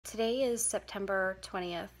Today is September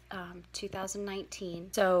 20th, 2019.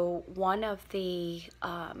 So one of the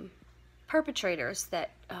perpetrators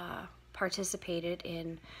that participated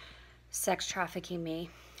in sex trafficking me,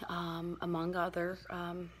 among other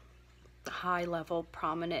high-level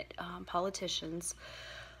prominent politicians,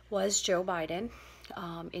 was Joe Biden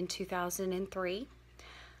in 2003.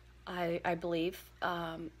 I believe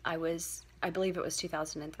I believe it was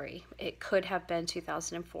 2003. It could have been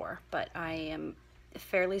 2004, but I am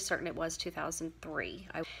fairly certain it was 2003.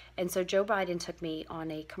 And so Joe Biden took me on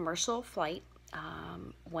a commercial flight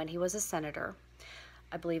when he was a senator.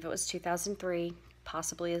 I believe it was 2003,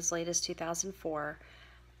 possibly as late as 2004,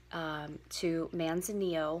 to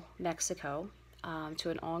Manzanillo, Mexico, to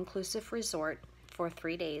an all-inclusive resort for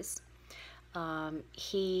 3 days.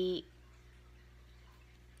 He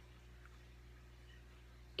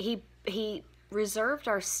reserved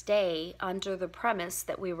our stay under the premise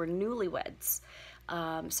that we were newlyweds,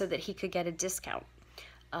 so that he could get a discount.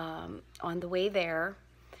 On the way there,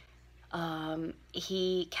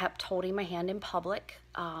 he kept holding my hand in public.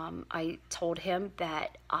 I told him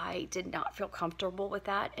that I did not feel comfortable with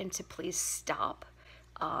that and to please stop.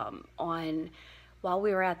 While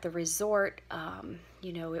we were at the resort,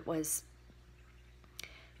 you know, it was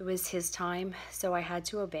his time, so I had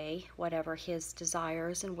to obey whatever his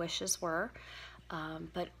desires and wishes were.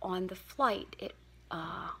 But on the flight,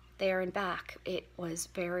 there and back, it was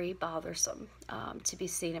very bothersome to be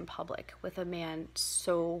seen in public with a man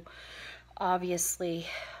so obviously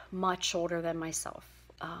much older than myself,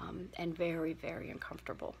 and very, very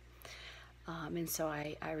uncomfortable. And so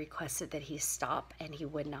I requested that he stop, and he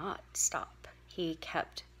would not stop. He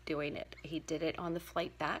kept doing it. He did it on the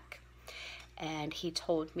flight back. And he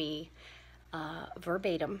told me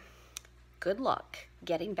verbatim, "Good luck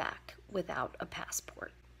getting back without a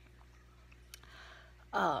passport."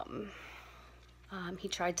 He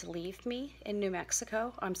tried to leave me in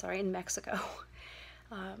Mexico. I've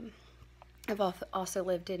also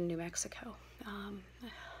lived in New Mexico.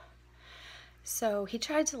 So he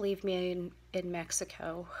tried to leave me in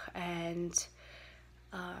Mexico and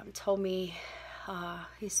told me,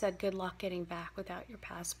 he said, "Good luck getting back without a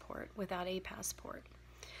passport,"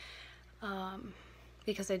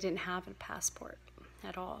 because I didn't have a passport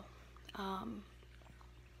at all.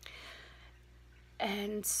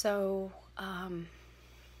 And so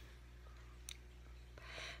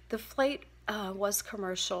the flight was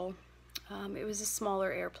commercial. It was a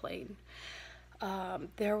smaller airplane.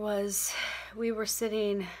 We were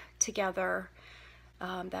sitting together.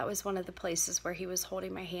 That was one of the places where he was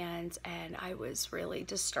holding my hand, and I was really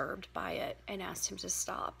disturbed by it and asked him to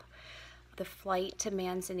stop. The flight to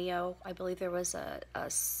Manzanillo, I believe there was a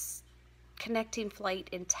connecting flight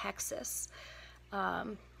in Texas.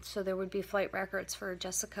 So there would be flight records for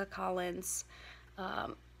Jessica Collins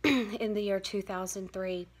in the year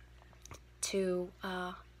 2003 to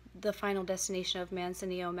the final destination of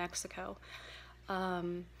Manzanillo, Mexico.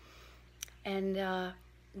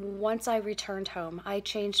 Once I returned home, I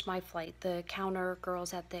changed my flight. The counter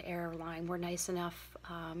girls at the airline were nice enough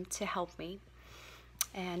to help me.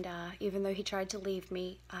 And even though he tried to leave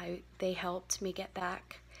me, they helped me get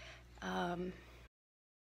back.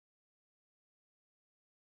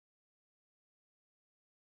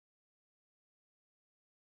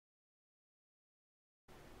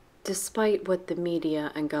 Despite what the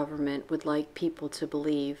media and government would like people to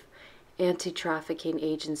believe, anti-trafficking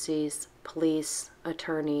agencies, police,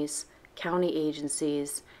 attorneys, county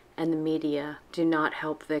agencies, and the media do not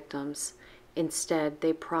help victims. Instead,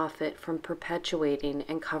 they profit from perpetuating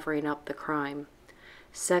and covering up the crime.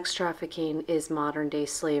 Sex trafficking is modern-day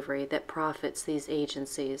slavery that profits these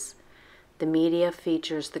agencies. The media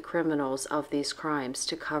features the criminals of these crimes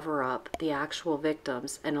to cover up the actual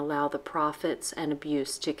victims and allow the profits and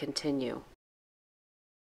abuse to continue.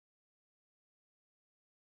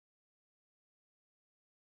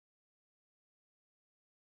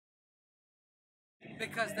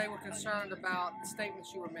 Because they were concerned about the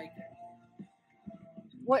statements you were making.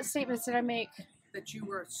 What statements did I make? That you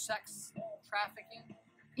were sex trafficking?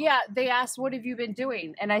 Yeah, they asked, "What have you been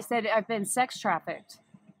doing?" And I said, "I've been sex trafficked."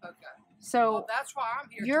 Okay. So well, that's why I'm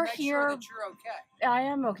here, you're to make here, sure that you're okay. I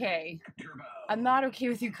am okay. I'm not okay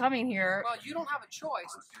with you coming here. Well, you don't have a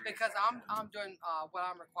choice because I'm doing what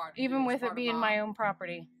I'm required to do. Even with it being my own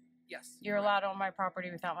property. Yes. You're allowed on my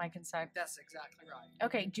property without my consent. That's exactly right.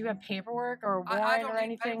 Okay, do you have paperwork or a warrant I don't or need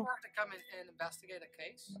anything? paperwork to come in and investigate a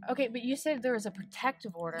case. Okay, but you said there was a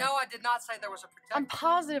protective order. No, I did not say there was a protective order. I'm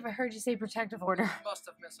positive I heard you say protective order. You must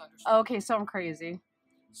have misunderstood. Okay, so I'm crazy.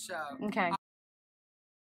 So. Okay.